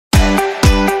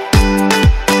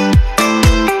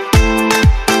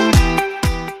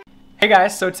Hey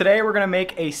guys, so today we're going to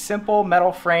make a simple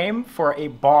metal frame for a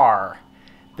bar.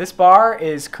 This bar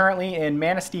is currently in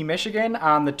Manistee, Michigan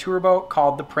on the tour boat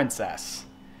called the Princess.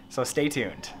 So stay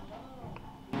tuned.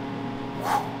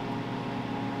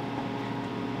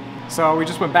 So we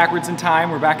just went backwards in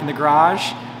time. We're back in the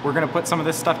garage. We're going to put some of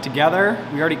this stuff together.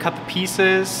 We already cut the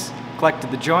pieces, collected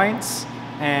the joints,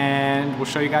 and we'll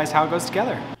show you guys how it goes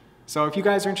together. So if you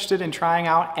guys are interested in trying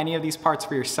out any of these parts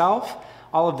for yourself,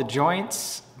 all of the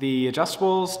joints, the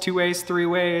adjustables, 2-ways,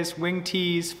 3-ways, wing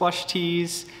tees, flush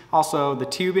tees, also the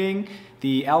tubing,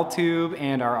 the L tube,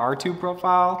 and our R tube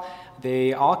profile,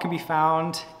 they all can be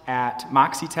found at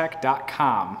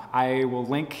moxitec.com. I will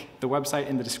link the website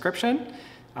in the description,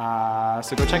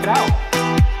 so go check it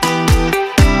out.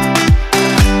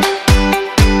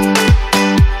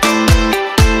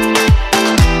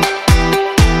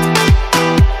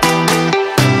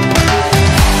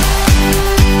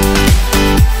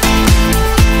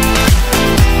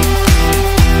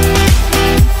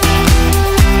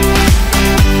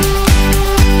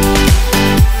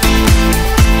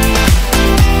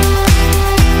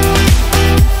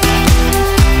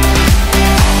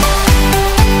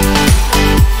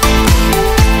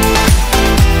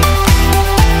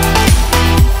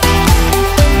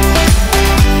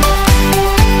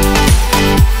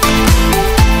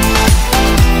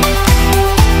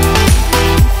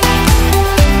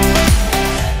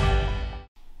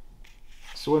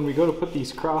 So when we go to put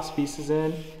these cross pieces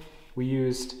in, we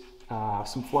used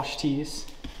some flush tees.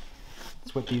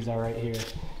 That's what these are right here.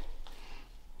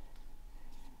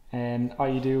 And all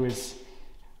you do is,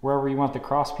 wherever you want the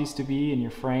cross piece to be in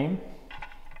your frame,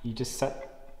 you just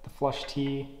set the flush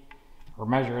tee, or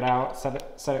measure it out,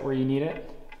 set it where you need it,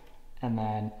 and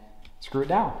then screw it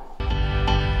down.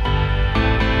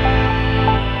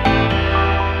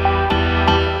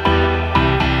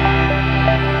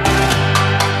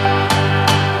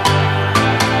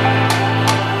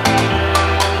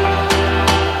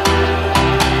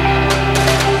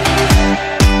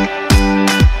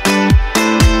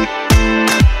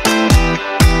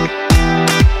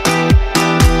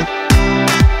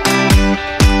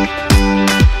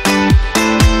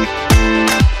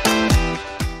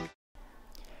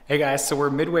 Hey guys, so we're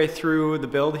midway through the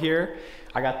build here.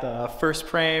 I got the first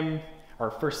frame, or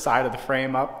first side of the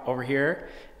frame up over here,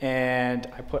 and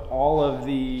I put all of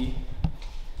the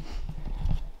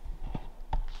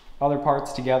other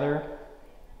parts together.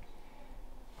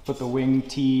 Put the wing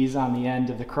tees on the end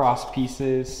of the cross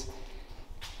pieces.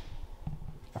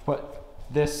 I put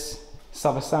this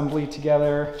sub-assembly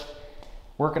together,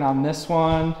 working on this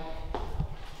one,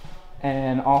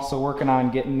 and also working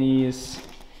on getting these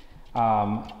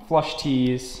flush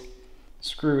tees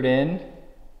screwed in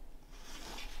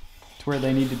to where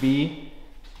they need to be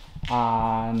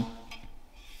on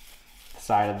the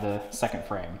side of the second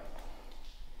frame.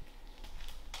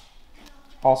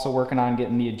 Also working on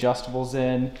getting the adjustables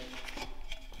in.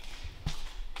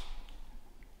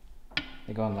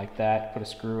 They go in like that, put a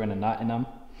screw and a nut in them.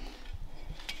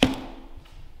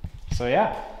 So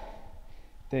yeah,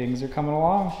 things are coming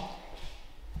along.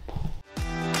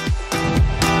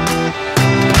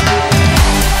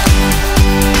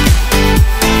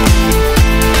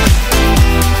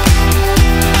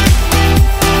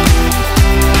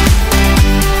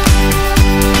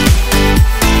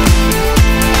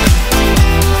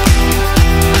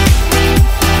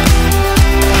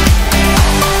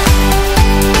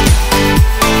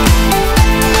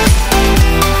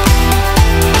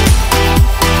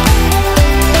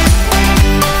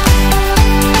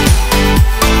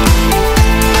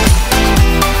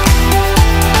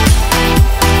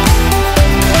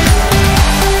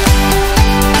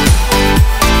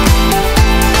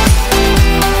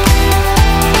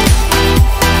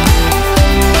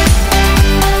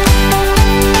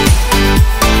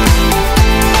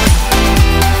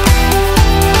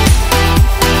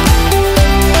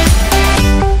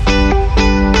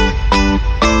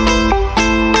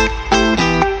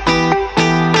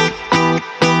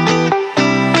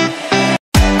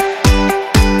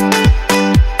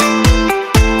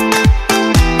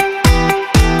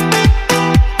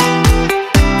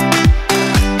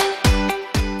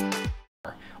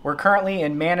 We're currently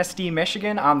in Manistee,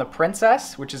 Michigan on the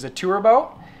Princess, which is a tour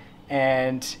boat,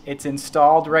 and it's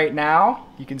installed right now.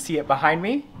 You can see it behind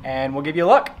me, and we'll give you a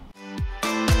look.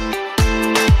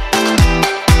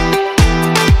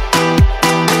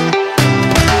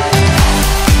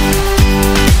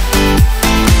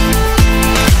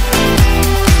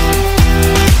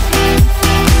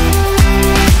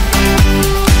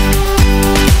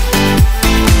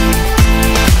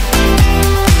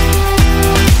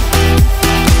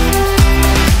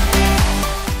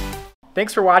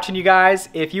 Thanks for watching, you guys.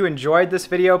 If you enjoyed this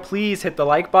video, please hit the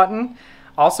like button.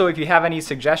 Also, if you have any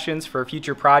suggestions for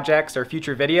future projects or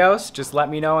future videos, just let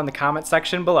me know in the comment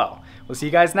section below. We'll see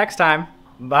you guys next time.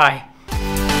 Bye.